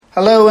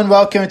Hello and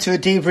welcome to a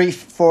debrief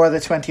for the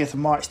 20th of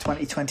March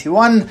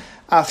 2021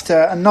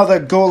 after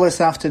another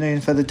goalless afternoon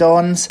for the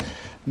Dons.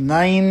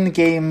 9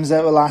 games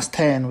out of the last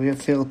 10 we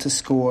have failed to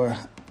score.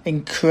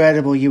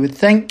 Incredible, you would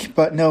think,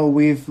 but no,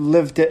 we've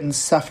lived it and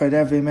suffered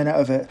every minute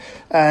of it.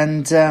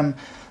 And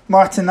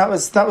Martin, that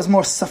was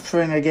more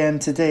suffering again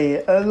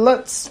today.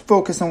 Let's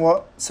focus on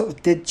what sort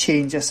of did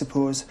change, I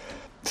suppose.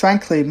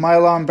 Frankly, my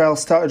alarm bell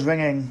started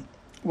ringing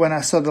when I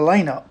saw the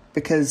lineup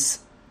because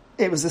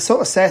it was the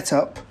sort of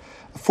setup,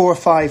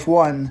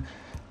 4-5-1,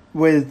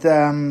 with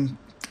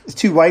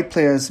 2 wide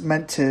players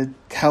meant to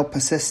help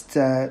assist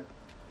in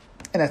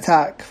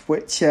attack,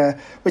 which I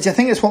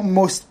think is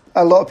what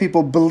a lot of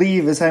people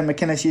believe is how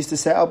McInnes used to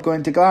set up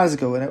going to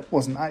Glasgow, and it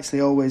wasn't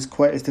actually always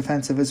quite as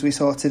defensive as we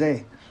saw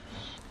today.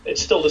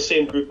 It's still the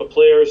same group of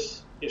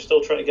players. You're still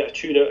trying to get a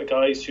tune out of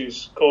guys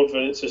whose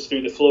confidence is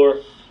through the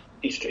floor.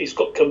 He's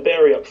got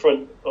Kamberi up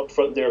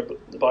front there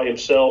by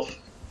himself,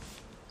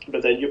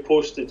 but then you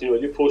posted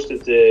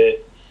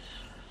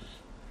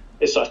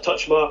it's a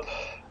touch map,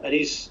 and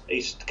he's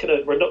kind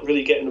of, we're not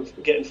really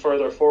getting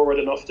further forward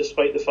enough,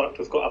 despite the fact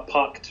we've got a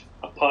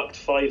packed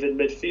 5 in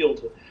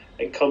midfield,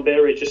 and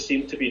Kamberi just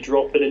seemed to be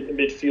dropping into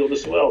midfield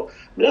as well.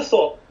 I mean, I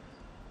thought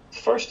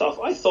first half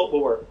we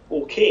were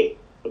okay,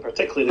 and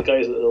particularly the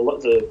guys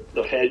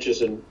the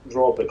Hedges and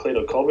Rob McLean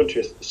on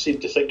commentary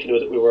seemed to think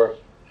that we were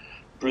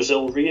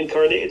Brazil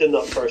reincarnated in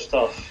that first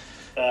half,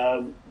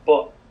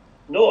 but.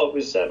 No, it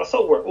was. I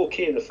thought we were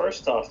okay in the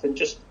first half, and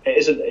just it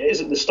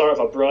isn't the start of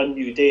a brand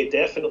new day,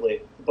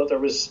 definitely. But there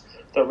was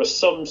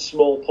some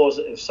small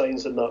positive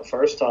signs in that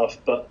first half.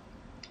 But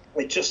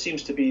it just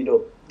seems to be,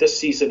 this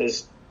season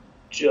is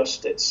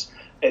just it's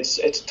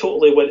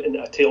totally went in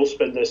a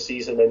tailspin this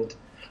season, and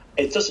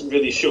it doesn't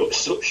really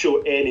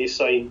show any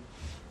sign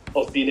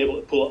of being able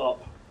to pull it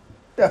up.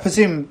 I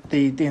presume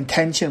the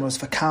intention was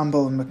for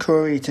Campbell and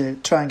McCrory to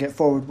try and get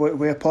forward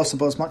where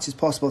possible, as much as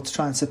possible, to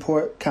try and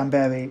support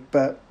Kamberi.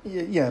 But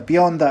yeah,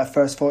 beyond that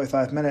first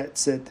 45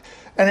 minutes,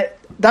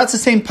 that's the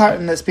same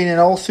pattern that's been in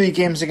all 3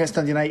 games against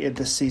Dundee United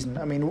this season.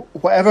 I mean,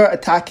 whatever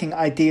attacking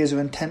ideas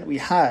or intent we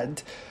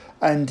had,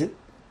 and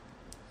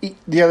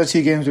the other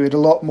 2 games we had a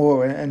lot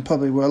more, and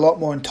probably were a lot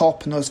more on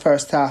top in those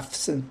first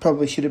halves, and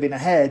probably should have been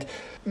ahead.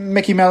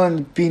 Mickey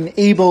Mellon being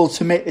able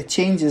to make the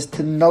changes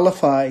to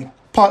nullify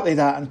partly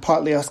that, and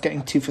partly us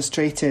getting too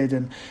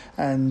frustrated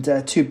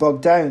and too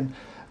bogged down,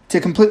 to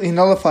completely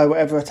nullify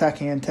whatever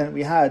attacking intent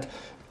we had.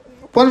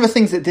 One of the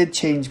things that did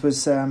change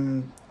was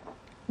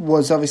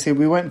obviously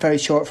we went very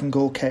short from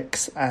goal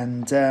kicks,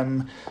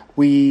 and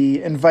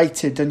we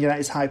invited Dundee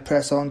United's high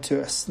press onto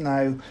us.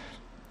 Now,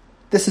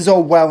 this is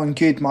all well and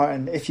good,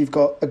 Martin, if you've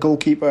got a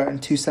goalkeeper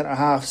and 2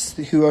 centre-halves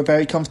who are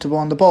very comfortable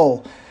on the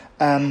ball.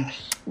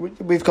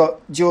 We've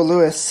got Joe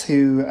Lewis,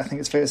 who I think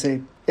it's fair to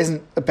say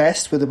isn't the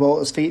best with the ball at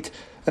his feet,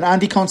 and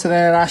Andy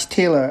Considine and Ash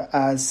Taylor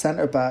as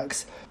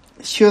centre-backs.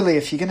 Surely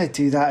if you're going to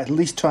do that, at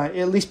least put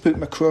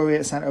McCrory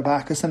at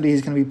centre-back, or somebody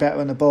who's going to be better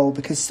on the ball,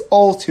 because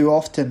all too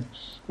often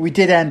we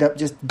did end up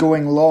just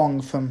going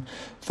long from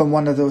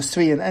one of those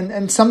 3,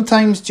 and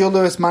sometimes Joe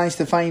Lewis managed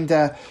to find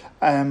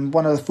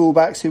one of the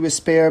fullbacks who was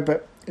spare,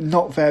 but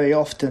not very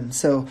often.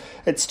 So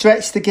it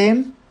stretched the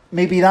game.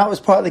 Maybe that was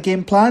part of the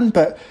game plan,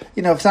 but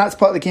if that's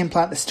part of the game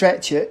plan to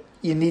stretch it,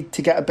 you need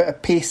to get a bit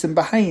of pace in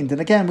behind.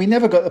 And again, we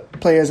never got the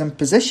players in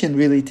position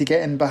really to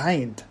get in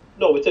behind.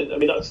 No, we didn't. I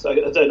mean, I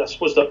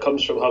suppose that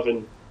comes from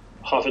having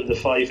the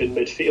 5 in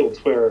midfield,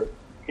 where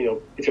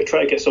if you're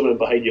trying to get someone in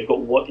behind, you've got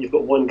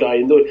one guy.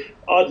 And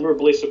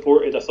admirably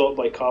supported, I thought,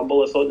 by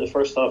Campbell. I thought in the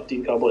first half,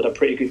 Dean Campbell had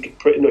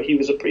he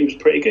was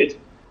pretty good.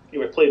 You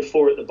were playing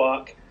 4 at the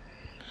back.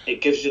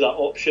 It gives you that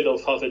option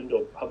of having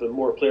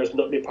more players,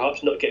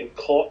 perhaps not getting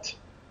caught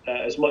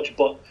as much.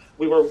 But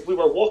we were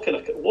walking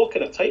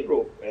a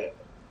tightrope,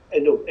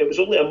 and it was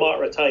only a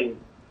matter of time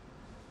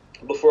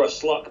before a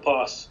slack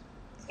pass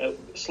out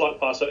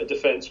of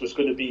defence was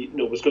going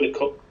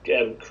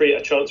to create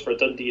a chance for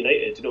Dundee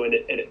United. And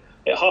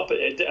it happened.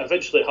 It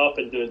eventually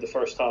happened during the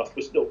first half.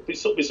 We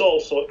all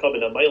saw it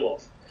coming a mile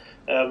off.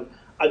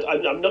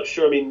 I'm not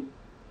sure. I mean,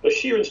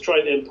 Sheeran's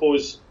trying to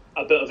impose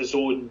a bit of his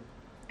own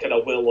kind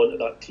of will onto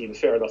that team.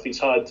 Fair enough. He's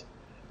had,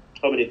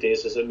 how many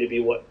days is it?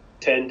 Maybe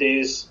 10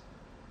 days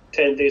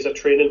of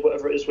training,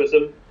 whatever it is, with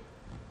him.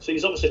 So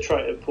he's obviously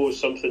trying to impose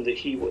something that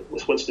he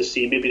wants to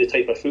see, maybe the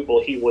type of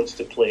football he wants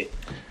to play.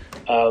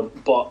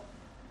 But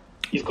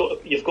you've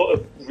got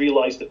to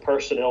realise the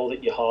personnel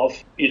that you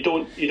have. You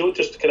don't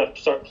just kind of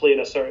start playing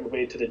a certain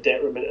way to the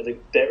detriment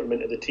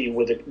of the team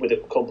with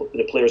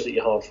the players that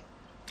you have.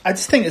 I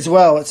just think as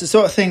well, it's the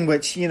sort of thing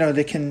which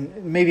they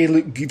can maybe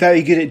look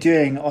very good at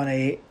doing on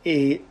a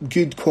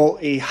good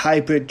quality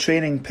hybrid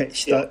training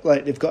pitch that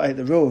like they've got out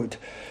the road,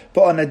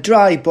 but on a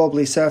dry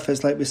bobbly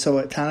surface like we saw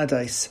at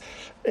Tannadice,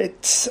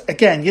 it's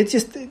again you're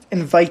just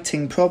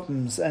inviting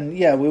problems. And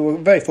yeah, we were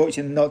very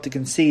fortunate not to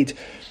concede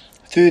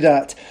through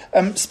that.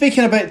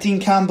 Speaking about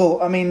Dean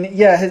Campbell, I mean,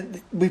 yeah,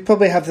 we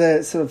probably have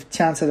the sort of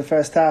chance of the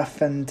first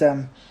half,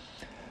 and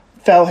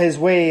fell his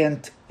way,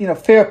 and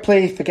fair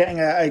play for getting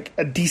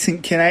a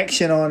decent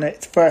connection on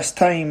it first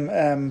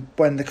time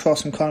when the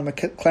cross from Conor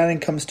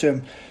McLennan comes to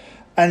him.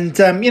 And,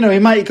 he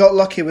might have got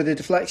lucky with the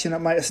deflection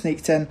that might have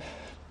sneaked in.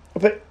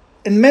 But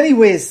in many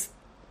ways,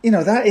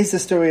 that is the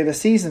story of the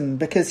season,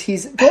 because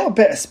he's got a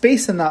bit of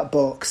space in that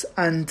box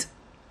and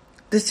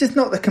there's just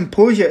not the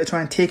composure to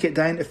try and take it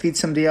down to feed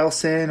somebody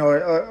else in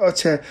or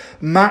to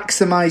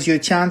maximise your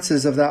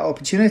chances of that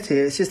opportunity.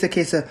 It's just a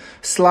case of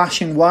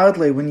slashing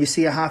wildly when you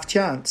see a half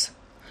chance.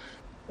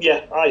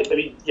 Yeah,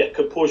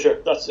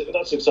 composure. That's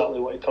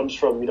exactly what it comes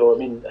from,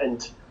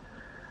 and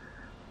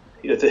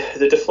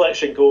the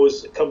deflection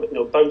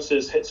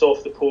bounces, hits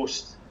off the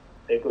post,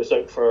 it goes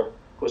out for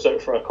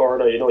a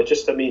corner.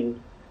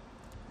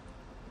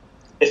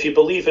 If you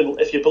believe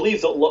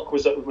that luck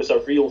was a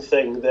real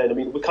thing, then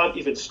we can't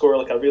even score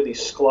like a really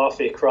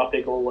sclaffy,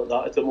 crappy goal like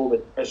that at the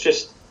moment.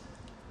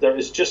 There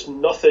is just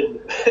nothing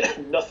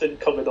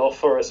coming off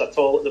for us at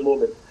all at the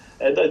moment,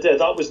 and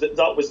that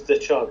was the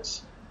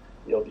chance.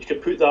 You can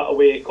put that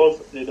away.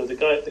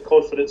 The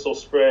confidence will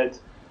spread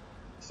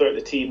throughout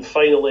the team.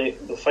 Finally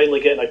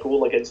getting a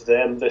goal against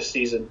them this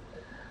season,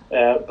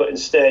 but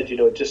instead, the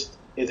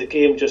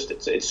game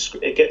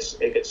it gets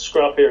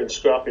scrappier and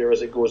scrappier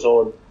as it goes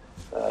on.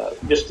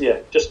 It's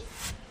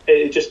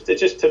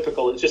just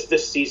typical. It's just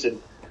this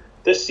season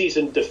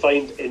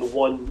defined in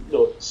one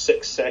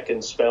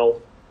 6-second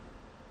spell.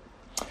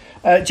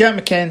 Jack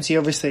McKenzie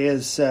obviously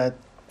is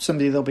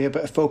somebody there'll be a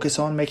bit of focus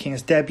on, making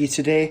his debut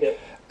today.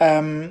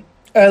 Yeah.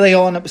 Early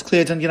on, it was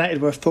clear Dundee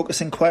United were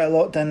focusing quite a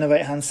lot down the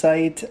right-hand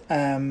side,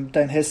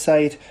 down his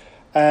side.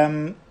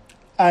 And,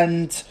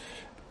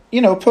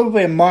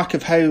 probably a mark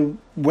of how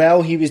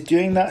well he was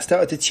doing that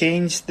started to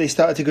change. They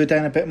started to go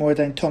down a bit more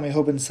down Tommy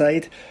Hoban's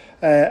side.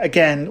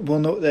 Again, we'll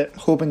note that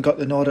Hoban got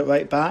the nod at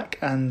right back,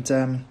 and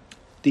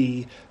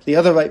the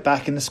other right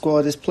back in the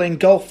squad is playing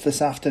golf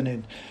this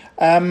afternoon.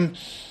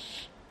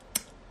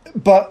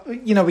 But,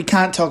 we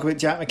can't talk about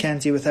Jack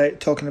McKenzie without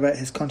talking about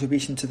his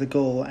contribution to the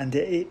goal. And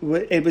it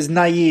was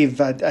naive,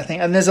 I think.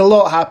 And there's a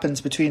lot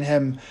happens between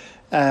him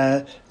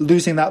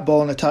losing that ball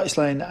on the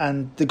touchline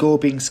and the goal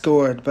being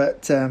scored.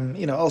 But,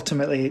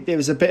 ultimately, it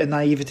was a bit of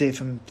naivety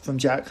from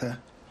Jack there.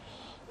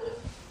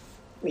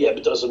 Yeah, but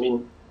it does.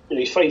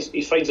 He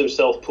finds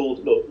himself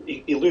pulled.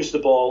 He loses the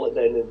ball, and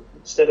then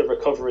instead of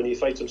recovering, he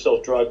finds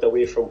himself dragged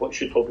away from what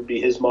should probably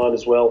be his man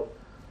as well.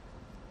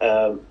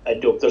 And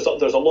there's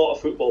a lot of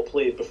football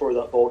played before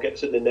that ball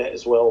gets in the net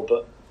as well.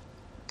 But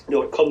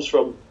it comes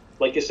from,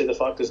 like you say, the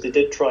fact is they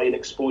did try and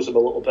expose him a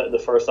little bit in the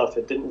first half.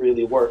 It didn't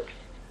really work.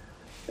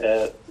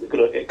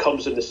 It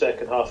comes in the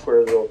second half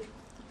where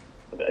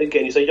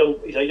again he's a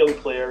young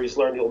player. He's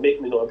learning. He'll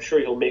make. I'm sure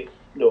he'll make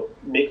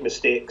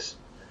mistakes.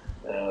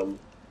 And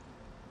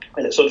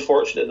it's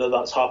unfortunate that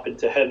that's happened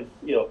to him.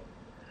 And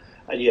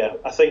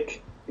I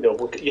think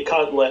you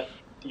can't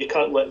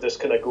let this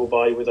kind of go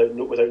by without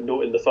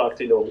noting the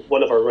fact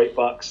one of our right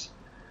backs,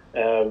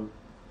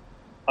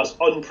 as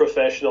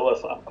unprofessional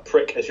a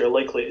prick as you're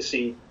likely to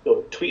see,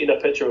 tweeting a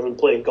picture of him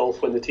playing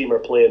golf when the team are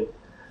playing.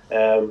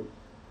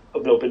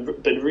 I've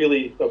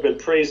been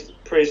praised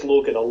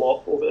Logan a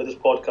lot over this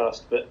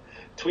podcast, but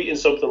tweeting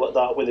something like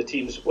that when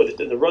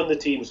the run the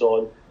team's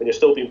on, when you're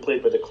still being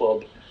played by the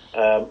club,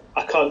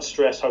 I can't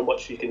stress how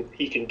much he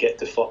can get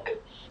to fuck.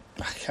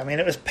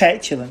 It was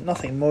petulant,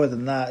 nothing more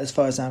than that, as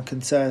far as I'm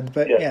concerned.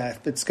 But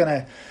it's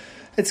gonna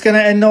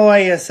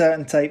annoy a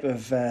certain type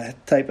of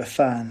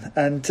fan,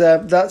 and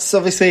that's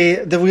obviously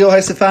the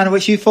wheelhouse of fan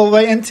which you fall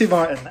right into,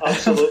 Martin.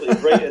 Absolutely,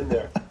 right in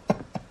there.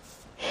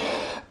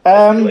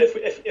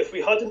 If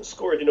we hadn't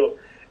scored,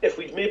 if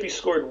we'd maybe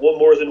scored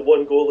more than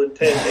one goal in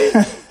 10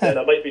 games, then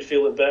I might be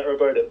feeling better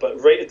about it. But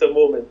right at the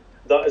moment,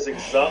 that is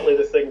exactly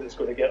the thing that's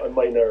going to get on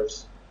my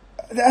nerves.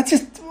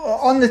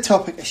 On the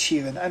topic of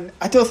Sheeran, and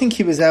I don't think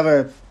he was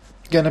ever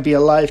going to be a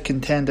live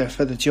contender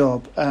for the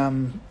job.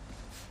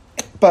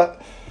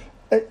 But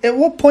at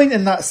what point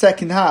in that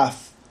second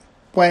half,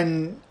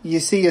 when you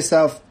see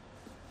yourself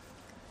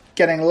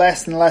getting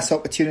less and less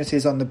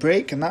opportunities on the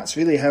break, and that's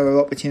really how our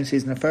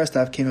opportunities in the first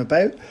half came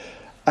about,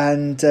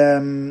 and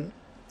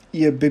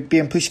you're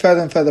being pushed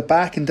further and further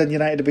back, and Dundee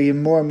United are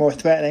being more and more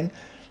threatening,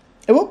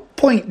 at what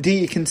point do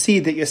you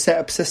concede that your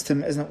set-up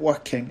system isn't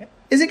working?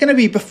 Is it going to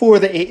be before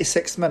the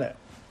 86th minute?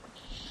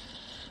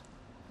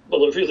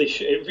 Well, it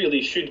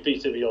really should be,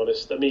 to be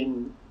honest.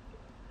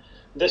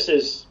 This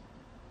is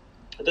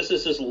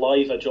as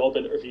live a job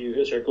interview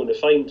as you're going to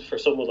find for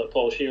someone like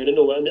Paul Sheeran.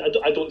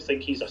 I don't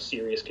think he's a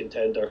serious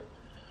contender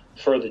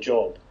for the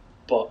job,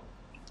 but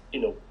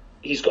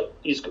he's got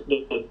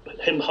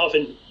him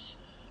having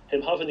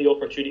the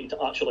opportunity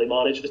to actually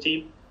manage the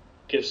team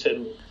gives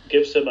him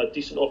a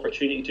decent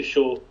opportunity to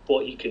show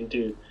what he can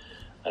do.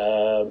 He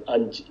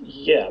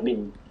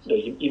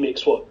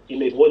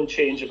made one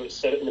change about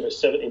 70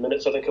 minutes,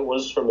 I think it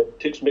was, from it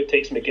takes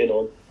McGinn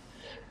on,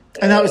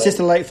 and that was just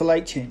a like for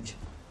like change.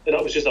 And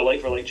that was just a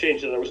like for like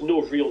change, and there was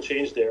no real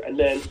change there. And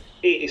then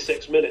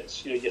 86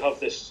 minutes, you have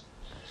this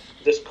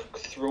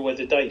throw of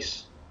the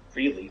dice,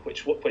 really,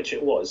 which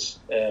it was.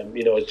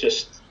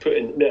 Just put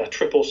in a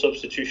triple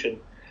substitution,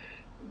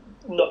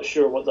 not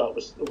sure what that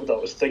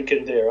was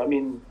thinking there. I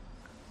mean,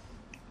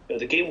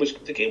 the game was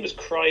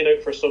crying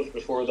out for subs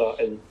before that,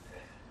 and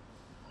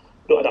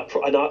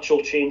an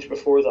actual change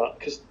before that,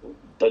 because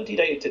Dundee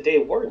United today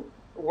weren't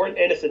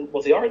anything.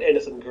 Well, they aren't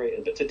anything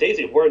great, but today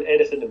they weren't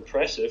anything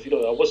impressive.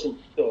 I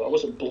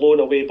wasn't blown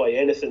away by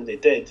anything they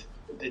did.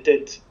 They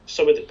did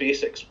some of the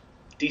basics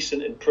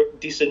decent,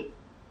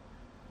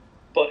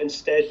 but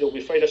instead,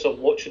 we find ourselves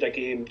watching a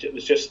game. It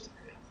was just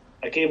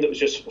a game that was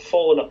just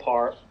falling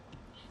apart,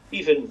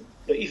 even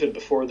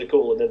before the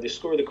goal, and then they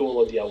score the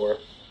goal on the hour.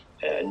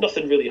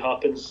 Nothing really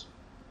happens.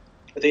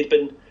 They'd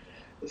been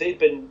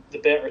the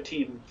better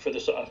team for the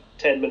sort of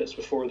 10 minutes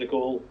before the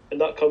goal, and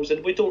that comes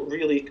in. We don't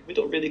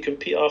really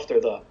compete after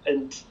that,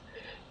 and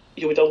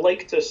you would have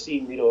liked to have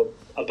seen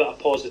a bit of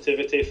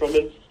positivity from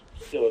him.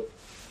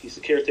 He's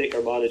the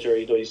caretaker manager.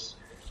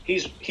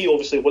 He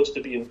obviously wants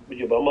to be.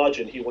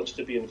 Imagine he wants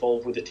to be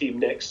involved with the team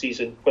next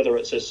season, whether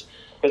it's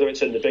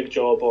in the big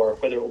job or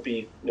whether it will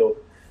be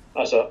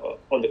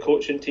on the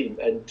coaching team,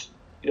 and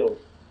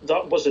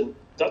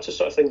that's the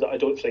sort of thing that I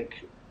don't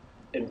think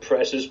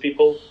impresses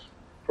people.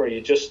 Where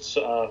you just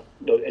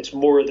it's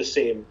more of the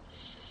same,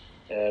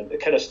 the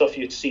kind of stuff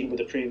you'd seen with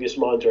the previous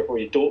manager, where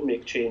you don't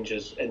make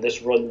changes in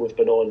this run we've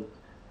been on,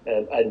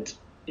 and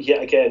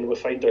yet again we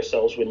find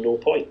ourselves with no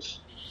points.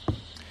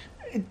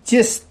 It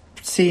just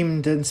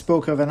seemed and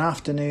spoke of an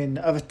afternoon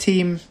of a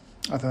team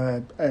of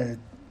a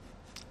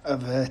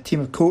team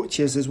of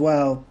coaches as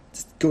well,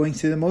 just going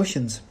through the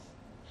motions.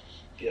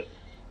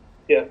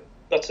 Yeah,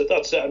 that's it.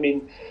 I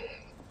mean,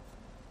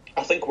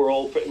 I think we're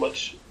all pretty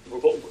much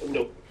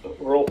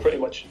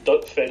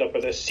fed up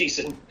with this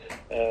season,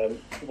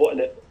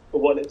 wanting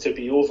it to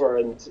be over,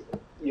 and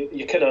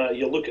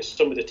you look at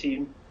some of the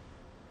team,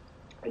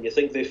 and you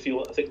think they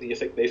feel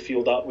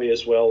that way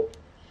as well.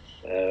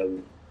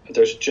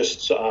 There's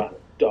just sort of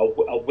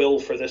a will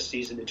for this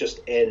season to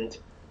just end,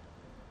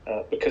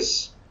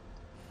 because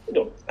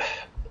I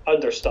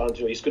understand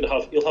he'll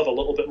have a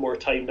little bit more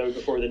time now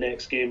before the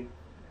next game.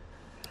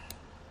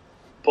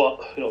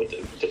 But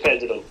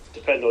depending on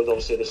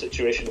obviously the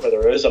situation,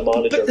 whether there is a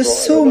manager. But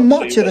there's so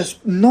much of this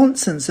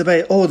nonsense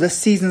about this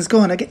season's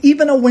gone. Like,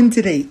 even a win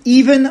today,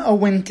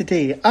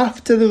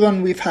 after the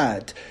run we've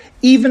had,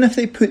 even if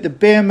they put the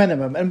bare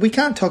minimum, and we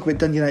can't talk about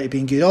Dundee United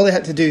being good. All they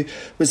had to do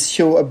was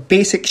show a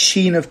basic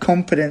sheen of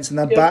confidence in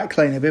their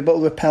backline, and be able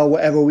to repel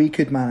whatever we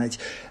could manage,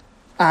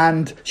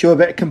 and show a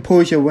bit of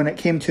composure when it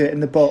came to it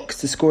in the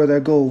box to score their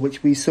goal,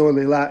 which we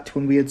sorely lacked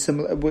when we had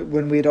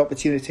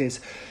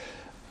opportunities.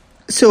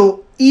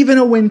 So even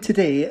a win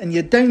today, and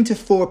you're down to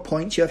 4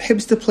 points, you have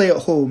Hibs to play at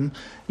home,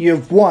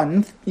 you've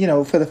won,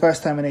 for the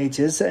first time in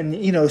ages, and,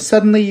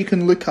 suddenly you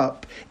can look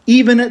up,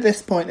 even at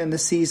this point in the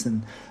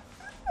season,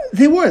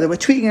 they were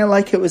treating it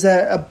like it was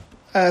a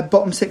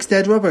bottom six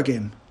dead rubber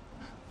game.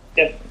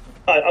 Yeah,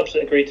 I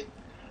absolutely agreed.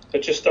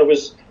 It's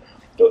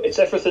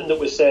everything that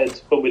was said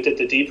when we did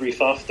the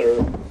debrief after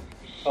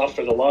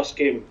the last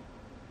game,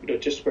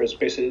 just where it's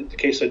basically the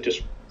case of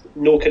just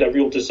no kind of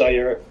real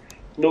desire,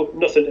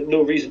 nothing,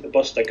 no reason to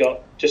bust a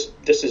gut. Just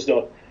this is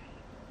not.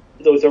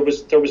 Though there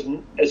was.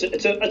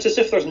 It's as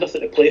if there's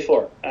nothing to play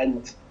for,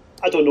 and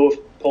I don't know if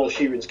Paul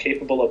Sheeran's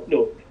capable of.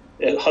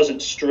 It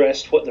hasn't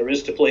stressed what there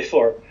is to play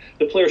for.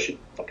 The players should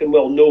fucking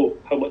well know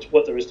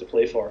what there is to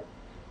play for,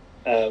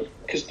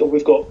 because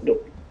we've got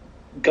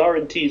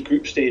guaranteed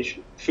group stage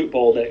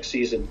football next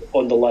season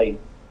on the line,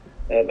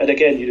 and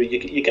again,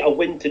 you get a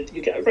win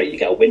you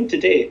get a win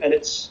today, and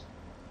it's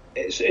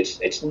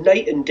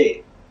night and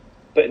day.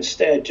 But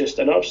instead, just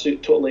an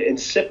absolute, totally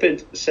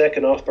insipid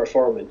second half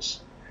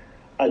performance,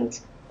 and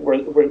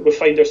we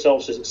find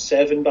ourselves as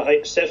seven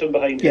behind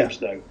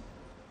Hibs now.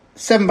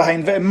 7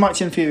 behind, very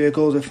much inferior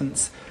goal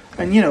difference,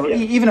 and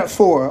even at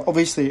 4,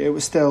 obviously it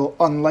was still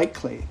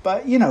unlikely.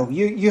 But you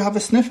have a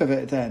sniff of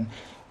it then.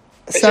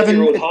 It's 7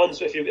 in your own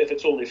hands if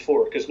it's only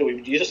 4, because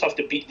you just have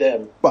to beat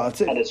them. Well,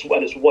 and it's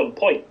 1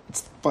 point.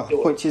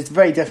 Which is the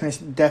very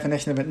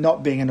definition of it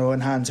not being in our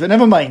own hands. But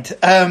never mind.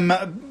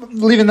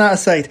 Leaving that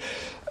aside.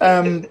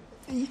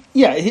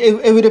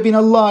 It would have been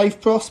a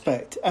live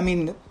prospect. I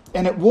mean,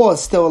 and it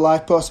was still a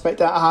live prospect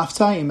at half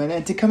time,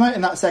 and to come out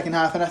in that second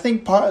half, and I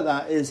think part of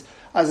that is,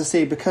 as I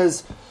say,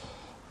 because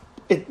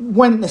it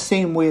went the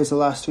same way as the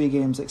last 3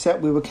 games,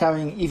 except we were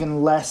carrying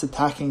even less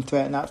attacking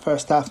threat in that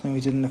first half than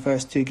we did in the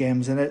first 2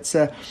 games, and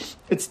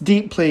it's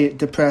deeply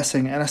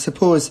depressing. And I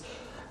suppose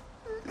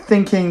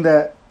thinking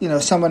that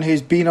someone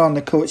who's been on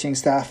the coaching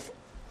staff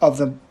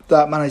of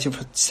that manager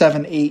for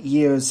 7-8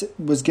 years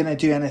was going to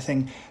do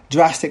anything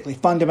drastically,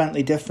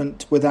 fundamentally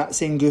different with that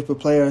same group of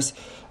players.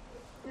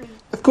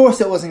 Of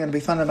course it wasn't going to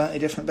be fundamentally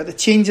different, but the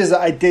changes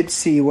that I did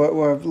see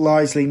were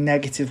largely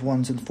negative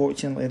ones,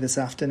 unfortunately, this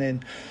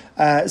afternoon.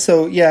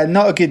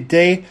 Not a good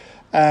day.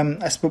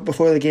 I spoke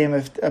before the game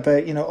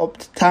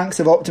about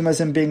tanks of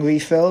optimism being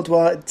refilled.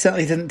 Well, it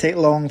certainly didn't take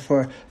long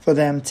for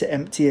them to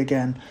empty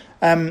again.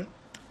 I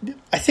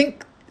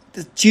think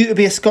there's due to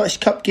be a Scottish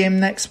Cup game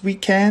next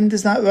weekend,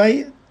 is that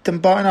right?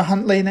 Dumbarton or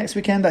Huntly next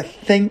weekend, I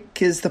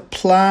think, is the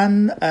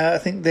plan. I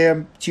think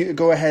they're due to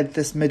go ahead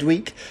this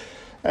midweek.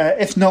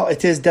 If not,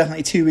 it is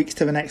definitely 2 weeks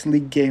to the next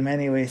league game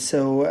anyway.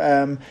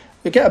 So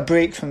we get a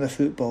break from the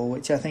football,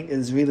 which I think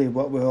is really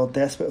what we're all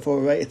desperate for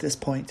right at this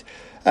point.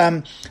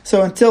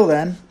 So until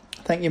then,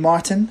 thank you,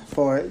 Martin,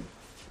 for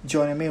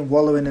joining me and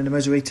wallowing in the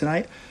misery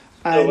tonight.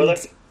 And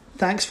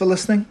thanks for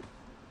listening.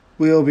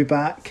 We'll be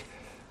back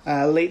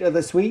later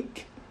this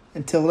week.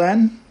 Until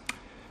then,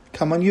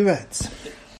 come on, you Reds.